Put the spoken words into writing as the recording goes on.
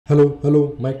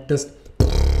Hello, mic test.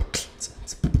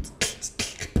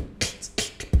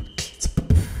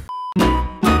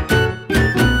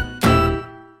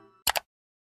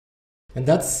 And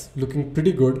that's looking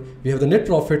pretty good. We have the net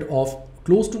profit of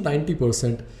close to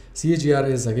 90%. CAGR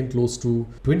is again close to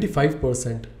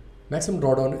 25%. Maximum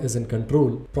drawdown is in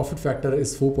control. Profit factor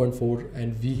is 4.4,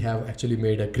 and we have actually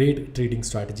made a great trading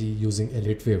strategy using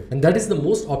Elliott wave. And that is the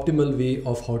most optimal way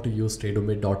of how to use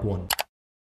Tradomate.one.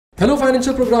 Hello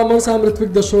financial programmers, I'm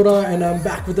Ritvik the Shora, and I'm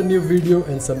back with a new video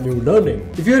and some new learning.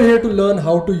 If you're here to learn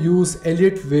how to use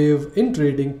Elliott wave in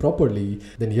trading properly,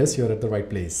 then yes, you're at the right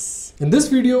place. In this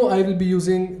video, I will be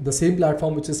using the same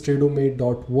platform, which is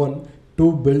Tradomate.one,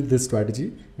 to build this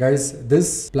strategy. Guys,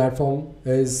 this platform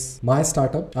is my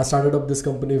startup. I started up this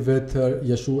company with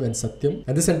Yashu and Satyam,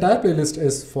 and this entire playlist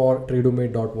is for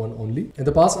Tradomate.one only. In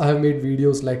the past, I have made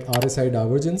videos like RSI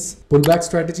divergence, pullback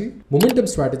strategy, momentum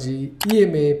strategy,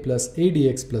 EMA plus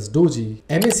ADX plus Doji,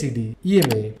 MACD,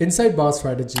 EMA, inside bar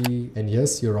strategy, and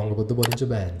yes, you're wrong about the Bollinger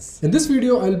Bands. In this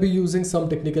video, I'll be using some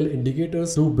technical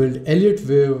indicators to build Elliott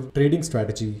wave trading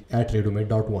strategy at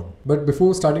Tradomate.one. But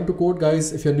before starting to code,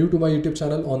 guys, if you're new to my YouTube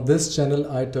channel, on this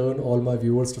channel, I turn all my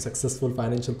viewers to successful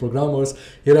financial programmers.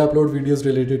 Here I upload videos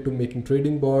related to making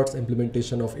trading bots,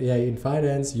 implementation of AI in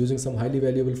finance, using some highly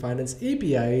valuable finance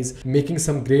APIs, making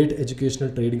some great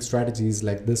educational trading strategies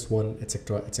like this one,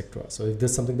 etc, etc. So if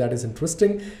this is something that is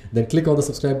interesting, then click on the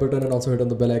subscribe button and also hit on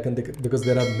the bell icon, because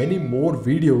there are many more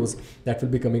videos that will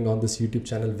be coming on this YouTube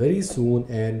channel very soon,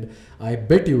 and I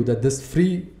bet you that this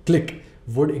free click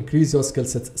would increase your skill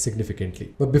sets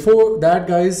significantly. But before that,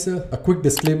 guys, a quick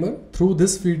disclaimer. Through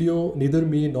this video, neither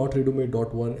me nor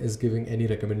Tradomate.one is giving any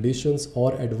recommendations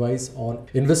or advice on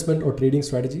investment or trading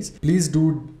strategies. Please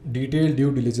do detailed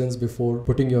due diligence before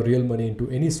putting your real money into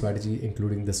any strategy,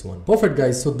 including this one. Perfect,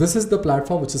 guys. So this is the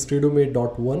platform, which is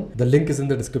Tradomate.one. The link is in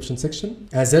the description section.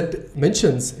 As it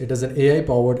mentions, it is an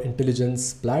AI-powered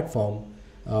intelligence platform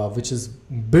which is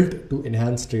built to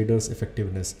enhance traders'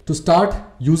 effectiveness. To start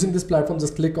using this platform,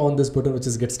 just click on this button, which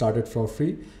is get started for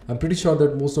free. I'm pretty sure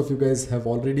that most of you guys have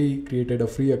already created a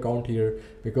free account here,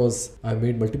 because I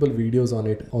made multiple videos on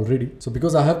it already. So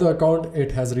because I have the account,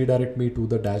 it has redirected me to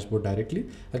the dashboard directly.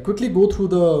 I'll quickly go through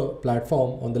the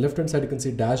platform. On the left hand side, you can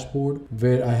see dashboard,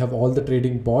 where I have all the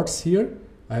trading bots here.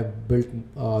 I have built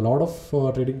a lot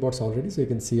of trading bots already, so you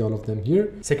can see all of them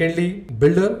here. Secondly,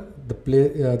 builder,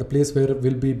 the place where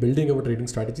we'll be building our trading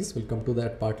strategies. We'll come to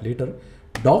that part later.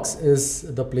 Docs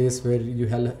is the place where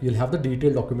you'll have the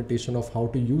detailed documentation of how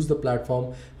to use the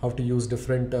platform, how to use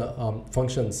different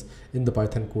functions in the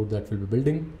Python code that we'll be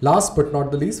building. Last but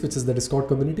not the least, which is the Discord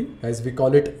community. Guys, we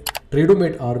call it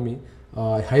Tradomate Army.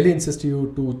 I highly insist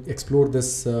you to explore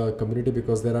this community,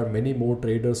 because there are many more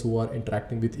traders who are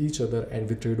interacting with each other and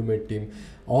with Tradomate team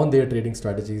on their trading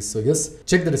strategies. So yes,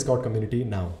 check the Discord community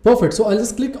now. Perfect. So I'll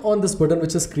just click on this button,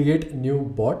 which is create new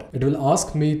bot. It will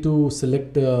ask me to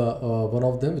select one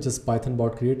of them, which is Python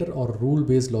bot creator or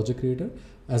rule-based logic creator.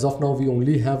 As of now, we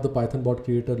only have the Python bot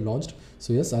creator launched.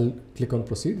 So yes, I'll click on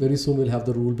proceed. Very soon we'll have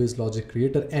the rule-based logic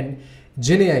creator and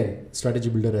GenAI strategy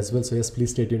builder as well. So yes,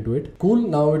 please stay tuned to it. Cool.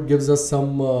 Now it gives us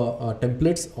some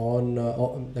templates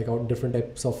on different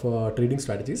types of trading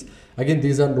strategies. Again,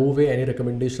 these are no way any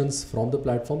recommendations from the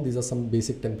platform. These are some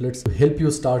basic templates to help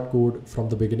you start code from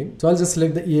the beginning. So I'll just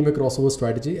select the EMA crossover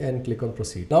strategy and click on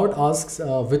proceed. Now it asks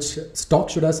which stock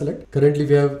should I select. Currently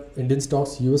we have Indian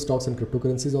stocks, US stocks, and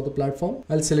cryptocurrencies on the platform.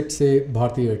 I'll select, say,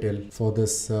 Bharti Airtel for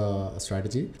this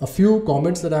strategy. A few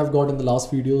comments that I've got in the last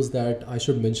videos that I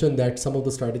should mention that some of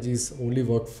the strategies only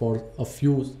work for a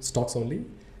few stocks only,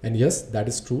 and yes, that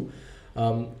is true.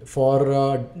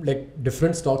 For like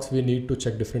different stocks, we need to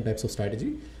check different types of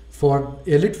strategy. For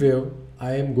Elliott wave,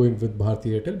 I am going with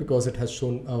Bharti Airtel because it has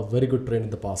shown a very good trend in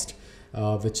the past,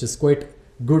 which is quite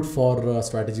good for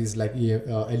strategies like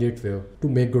Elliott wave to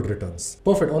make good returns.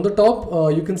 Perfect. On the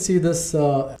top, you can see this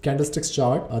candlesticks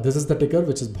chart. This is the ticker,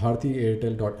 which is Bharti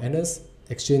Airtel.ns.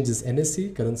 Exchange is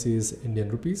NSE, currency is Indian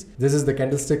rupees. This is the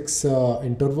candlesticks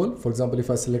interval. For example, if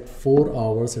I select 4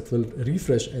 hours, it will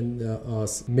refresh and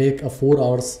make a 4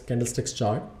 hours candlesticks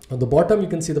chart. On the bottom, you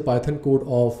can see the Python code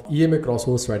of EMA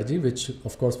crossover strategy, which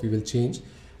of course we will change.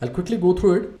 I'll quickly go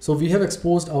through it. So we have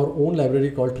exposed our own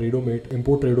library called Tradomate,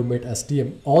 import Tradomate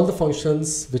STM. All the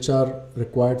functions which are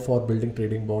required for building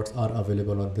trading bots are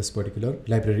available on this particular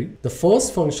library. The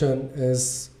first function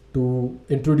is to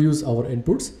introduce our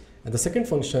inputs. And the second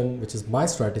function, which is my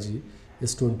strategy,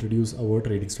 is to introduce our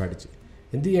trading strategy.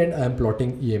 In the end, I am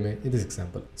plotting EMA in this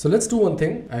example. So let's do one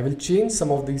thing. I will change some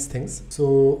of these things.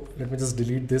 So let me just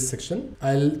delete this section.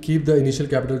 I'll keep the initial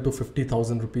capital to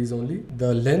 50,000 rupees only.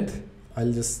 The length,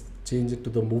 I'll just change it to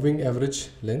the moving average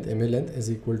length, MA length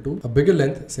is equal to a bigger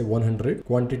length, say 100.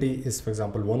 Quantity is, for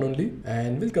example, 1 only,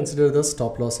 and we'll consider the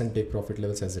stop loss and take profit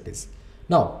levels as it is.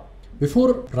 Now,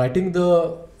 before writing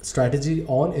the strategy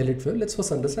on Elliott wave, let's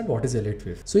first understand what is Elliott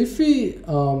wave. So if we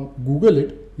Google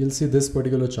it, you'll see this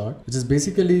particular chart, which is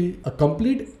basically a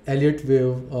complete Elliott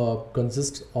wave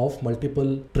consists of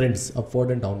multiple trends, upward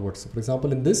and downwards. So for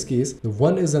example, in this case, the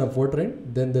 1 is an upward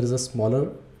trend, then there is a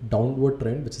smaller downward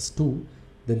trend, which is 2,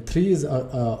 then 3 is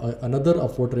another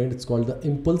upward trend, it's called the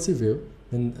impulsive wave,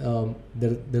 then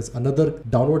there's another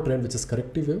downward trend, which is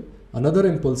corrective wave, another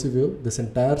impulsive wave, this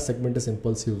entire segment is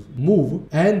impulsive move,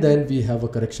 and then we have a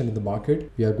correction in the market.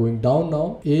 We are going down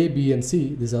now. A, B and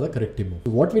C, these are the corrective moves.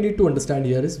 So what we need to understand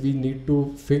here is we need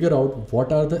to figure out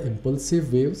what are the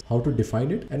impulsive waves, how to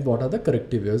define it, and what are the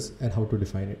corrective waves and how to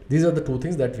define it. These are the two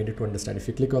things that we need to understand. If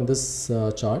you click on this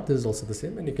chart, this is also the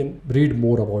same, and you can read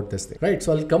more about this thing. Right,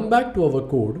 so I'll come back to our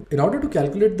code. In order to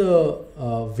calculate the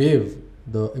wave,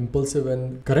 the impulsive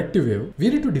and corrective wave, we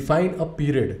need to define a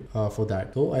period for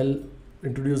that. So I'll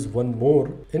introduce one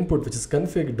more input, which is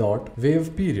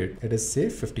config.wave period. It is say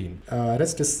 15.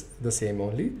 Rest is the same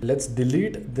only. Let's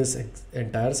delete this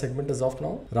entire segment as of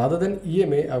now. Rather than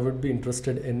EMA, I would be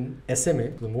interested in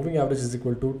SMA. The moving average is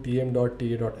equal to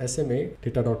tm.ta.sma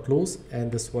data.close,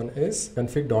 and this one is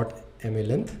config.MA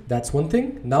length. That's one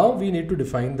thing. Now we need to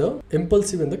define the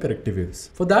impulsive and the corrective waves.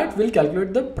 For that, we'll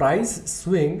calculate the price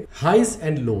swing highs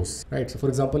and lows. Right. So for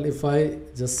example, if I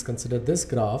just consider this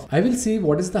graph, I will see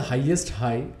what is the highest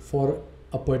high for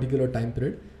a particular time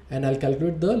period, and I'll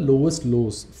calculate the lowest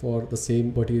lows for the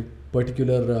same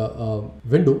particular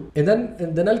window,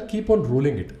 and then I'll keep on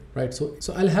rolling it. Right, so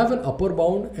I'll have an upper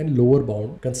bound and lower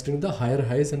bound considering the higher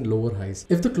highs and lower highs.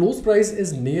 If the close price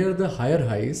is near the higher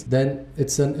highs, then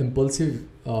it's an impulsive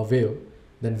wave,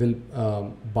 then we'll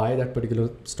buy that particular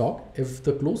stock. If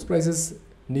the close price is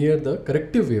near the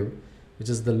corrective wave, which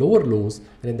is the lower lows,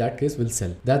 and in that case we'll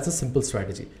sell. That's a simple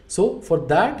strategy. So for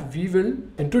that, we will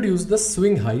introduce the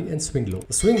swing high and swing low.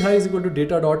 The swing high is equal to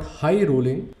data.high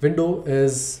rolling. Window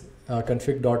is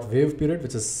config.wave period,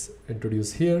 which is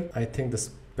introduced here. I think the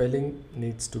spelling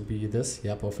needs to be this.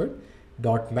 Yeah, perfect.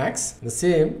 Dot max. The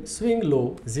same swing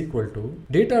low is equal to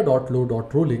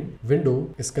data.low.rolling. Window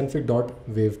is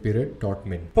config.wave period dot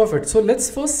min. Perfect. So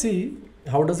let's first see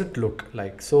how does it look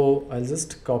like. So I'll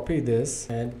just copy this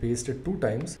and paste it 2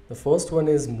 times. The first one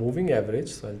is moving average,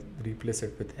 so I'll replace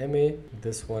it with MA.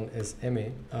 This one is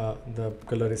MA. The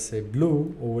color is say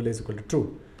blue. Overlay is equal to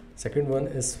true. Second one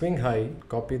is swing high.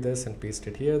 Copy this and paste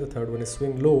it here. The third one is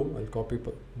swing low. I'll copy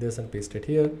this and paste it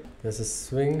here. This is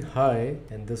swing high,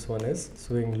 and this one is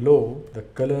swing low. The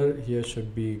color here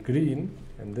should be green,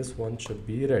 and this one should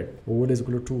be red. Overlay is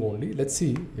equal to true only. Let's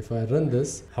see if I run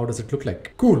this, how does it look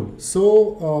like? Cool.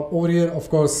 So over here, of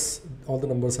course, all the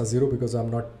numbers are 0 because I'm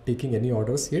not taking any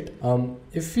orders yet.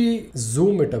 If we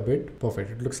zoom it a bit, perfect.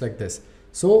 It looks like this.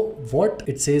 So what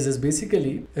it says is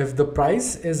basically if the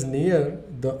price is near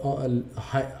the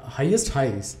highest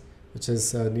highs, which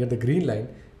is near the green line,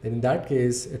 then in that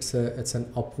case it's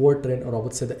an upward trend, or I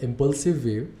would say the impulsive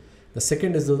wave. The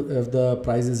second is if the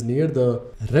price is near the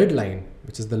red line,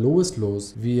 which is the lowest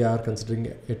lows, we are considering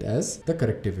it as the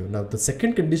corrective wave. Now the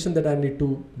second condition that I need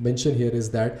to mention here is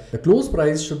that the close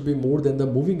price should be more than the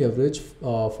moving average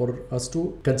for us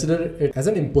to consider it as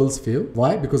an impulse wave.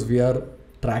 Why? Because we are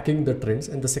tracking the trends.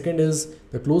 And the second is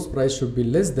the close price should be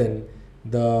less than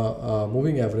the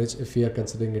moving average if we are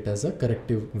considering it as a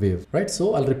corrective wave. Right,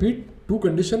 so I'll repeat 2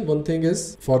 conditions. One thing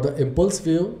is for the impulse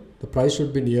wave, the price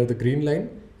should be near the green line,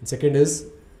 and second is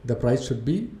the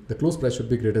close price should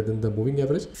be greater than the moving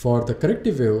average. For the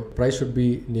corrective wave, price should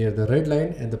be near the red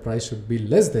line and the price should be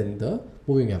less than the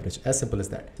moving average. As simple as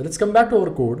that. So let's come back to our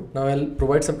code. Now I'll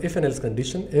provide some if and else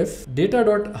condition. If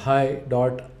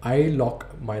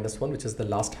data.high.ilock-1, which is the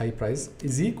last high price,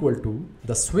 is equal to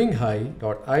the swing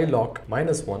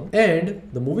high.ilock-1, and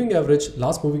the moving average,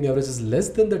 last moving average, is less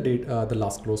than the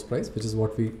last close price, which is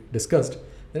what we discussed,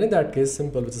 then in that case,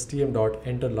 simple, which is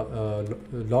tm.enter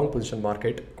long position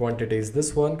market. Quantity is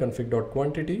this one,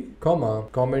 config.quantity, comma,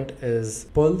 comment is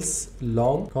pulse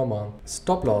long, comma,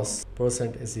 stop loss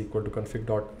percent is equal to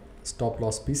config.stop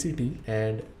loss PCT,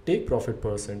 and take profit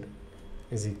percent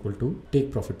is equal to take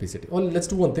profit PCT. Well, let's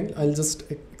do one thing. I'll just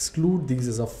exclude these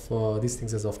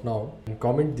things as of now and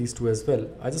comment these 2 as well.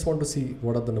 I just want to see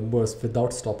what are the numbers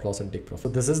without stop loss and take profit. So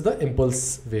this is the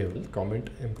impulse wave. Comment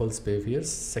impulse wave here.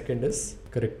 Second is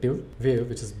corrective wave,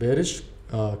 which is bearish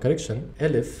correction,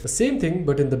 LF. The same thing,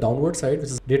 but in the downward side,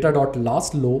 which is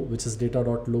data.last low, which is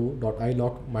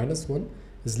data.low.ilock-1,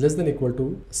 is less than equal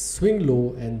to swing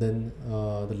low and then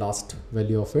the last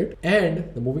value of it,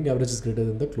 and the moving average is greater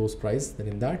than the close price, then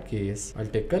in that case I'll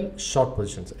take a short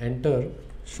position. So enter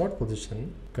short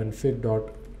position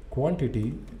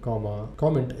config.quantity comma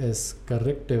comment is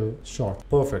corrective short.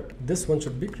 Perfect. This one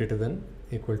should be greater than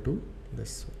equal to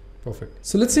this one. Perfect.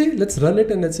 So let's run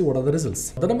it and let's see what are the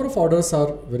results. The number of orders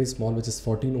are very small, which is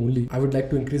 14 only. I would like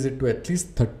to increase it to at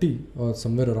least 30 or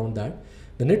somewhere around that.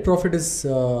 The net profit is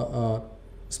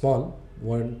small,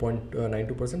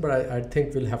 1.92%, but I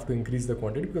think we'll have to increase the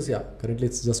quantity because yeah, currently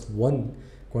it's just one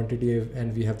quantity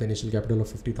and we have the initial capital of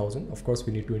 50,000. Of course,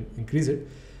 we need to increase it.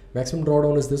 Maximum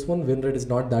drawdown is this one. Win rate is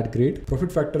not that great. Profit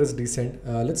factor is decent.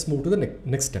 Let's move to the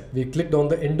next step. We clicked on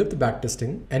the in-depth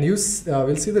backtesting and you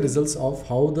will see the results of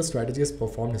how the strategy has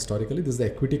performed historically. This is the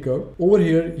equity curve. Over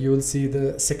here, you will see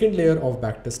the second layer of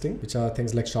backtesting, which are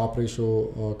things like Sharpe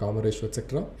ratio, karma ratio,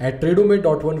 etc. At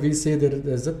Tradomate.one, we say there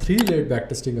is a three-layered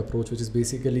backtesting approach, which is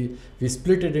basically we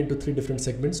split it into three different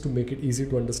segments to make it easy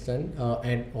to understand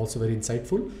and also very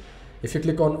insightful. If you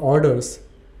click on orders,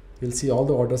 you'll see all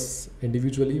the orders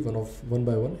individually, one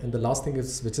by one, and the last thing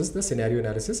is which is the scenario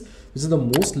analysis, which is the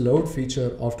most loved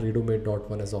feature of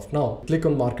Tradomate.one as of now. Click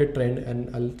on market trend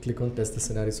and I'll click on test the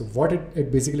scenario. So what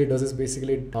it basically does is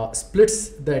basically splits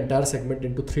the entire segment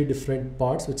into three different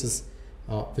parts,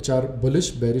 which are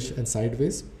bullish, bearish, and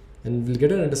sideways. And we'll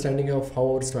get an understanding of how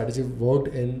our strategy worked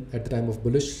at the time of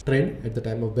bullish trend, at the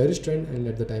time of bearish trend, and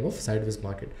at the time of sideways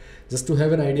market, just to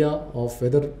have an idea of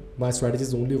whether my strategy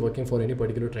is only working for any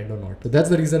particular trend or not. So that's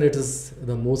the reason it is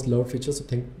the most loved feature. So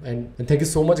thank you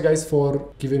so much guys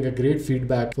for giving a great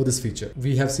feedback for this feature.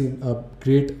 We have seen a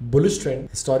great bullish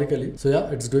trend historically. So yeah,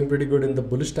 it's doing pretty good in the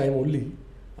bullish time only.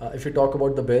 If you talk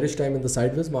about the bearish time in the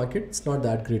sideways market, it's not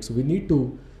that great. So we need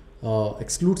to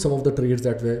exclude some of the trades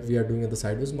that we are doing in the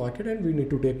sideways market, and we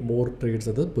need to take more trades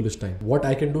at the bullish time. What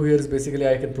I can do here is basically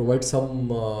I can provide some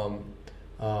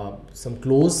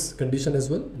close condition as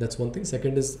well. That's one thing.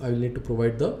 Second is I will need to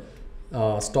provide the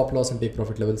stop loss and take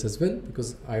profit levels as well,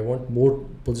 because I want more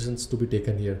positions to be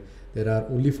taken here. There are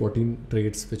only 14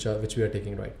 trades which we are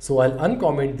taking, right? So I'll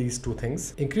uncomment these two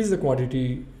things, increase the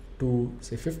quantity to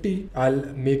say 50. I'll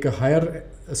make a higher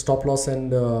stop loss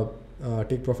and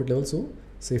take profit level. So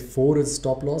say 4 is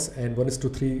stop loss and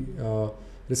 1:3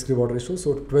 risk reward ratio.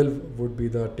 So 12 would be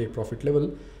the take profit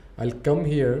level. I'll come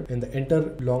here in the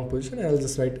enter long position and I'll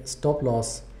just write stop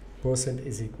loss %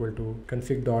 is equal to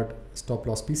config.stop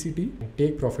loss PCT, and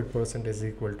take profit % is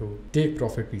equal to take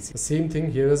profit PC. The same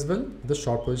thing here as well, the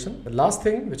short position. The last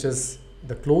thing, which is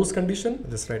the close condition,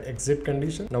 just write exit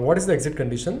condition. Now what is the exit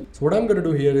condition? So what I'm going to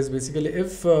do here is basically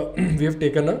if we have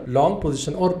taken a long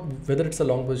position, or whether it's a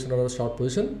long position or a short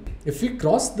position, if we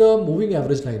cross the moving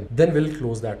average line, then we'll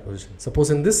close that position.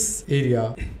 Suppose in this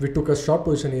area we took a short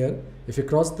position here. If we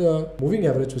cross the moving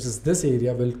average, which is this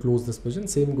area, we'll close this position.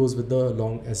 Same goes with the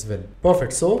long as well.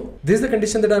 Perfect. So this is the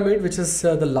condition that I made, which is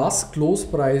the last close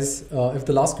price. If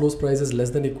the last close price is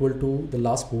less than equal to the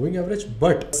last moving average,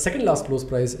 but second last close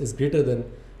price is greater than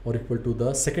or equal to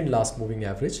the second last moving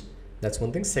average. That's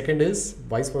one thing. Second is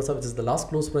vice versa, which is the last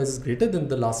close price is greater than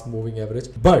the last moving average,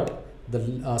 but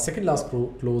the second last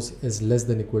close is less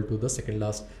than equal to the second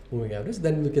last moving average.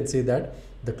 Then we can say that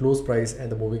the close price and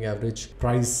the moving average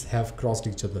price have crossed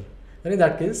each other. And in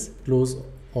that case, close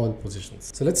all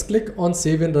positions. So let's click on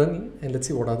save and run and let's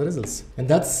see what are the results. And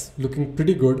that's looking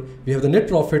pretty good. We have the net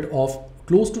profit of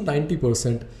close to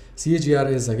 90%.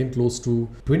 CAGR is again close to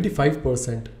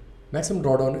 25%. Maximum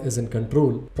drawdown is in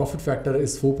control. Profit factor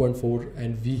is 4.4,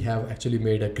 and we have actually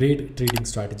made a great trading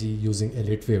strategy using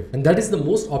Elliott wave. And that is the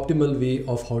most optimal way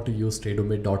of how to use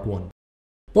Tradomate.one.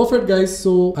 Perfect guys,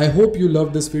 so I hope you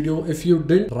loved this video. If you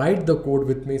didn't write the code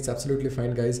with me, it's absolutely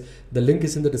fine guys. The link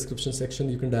is in the description section.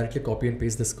 You can directly copy and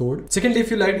paste this code. Secondly,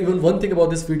 if you liked even one thing about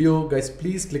this video, guys,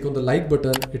 please click on the like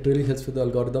button. It really helps with the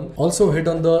algorithm. Also hit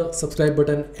on the subscribe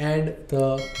button and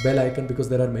the bell icon, because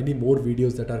there are many more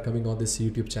videos that are coming on this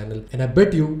YouTube channel. And I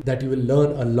bet you that you will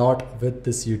learn a lot with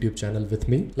this YouTube channel with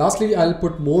me. Lastly, I'll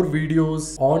put more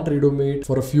videos on Tradomate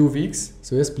for a few weeks.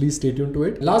 So yes, please stay tuned to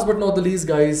it. Last but not the least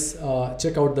guys,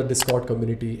 check out the Discord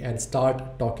community and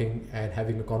start talking and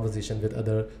having a conversation with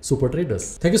other super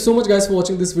traders. Thank you so much guys for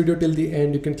watching this video till the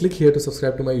end. You can click here to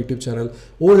subscribe to my YouTube channel.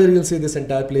 Over there you'll see this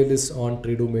entire playlist on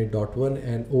Tradomate.one,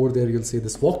 and over there you'll see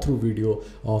this walkthrough video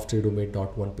of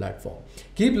Tradomate.one platform.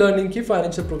 Keep learning, keep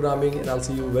financial programming, and I'll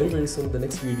see you very soon in the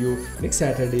next video next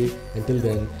Saturday. Until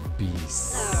then,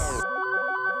 peace.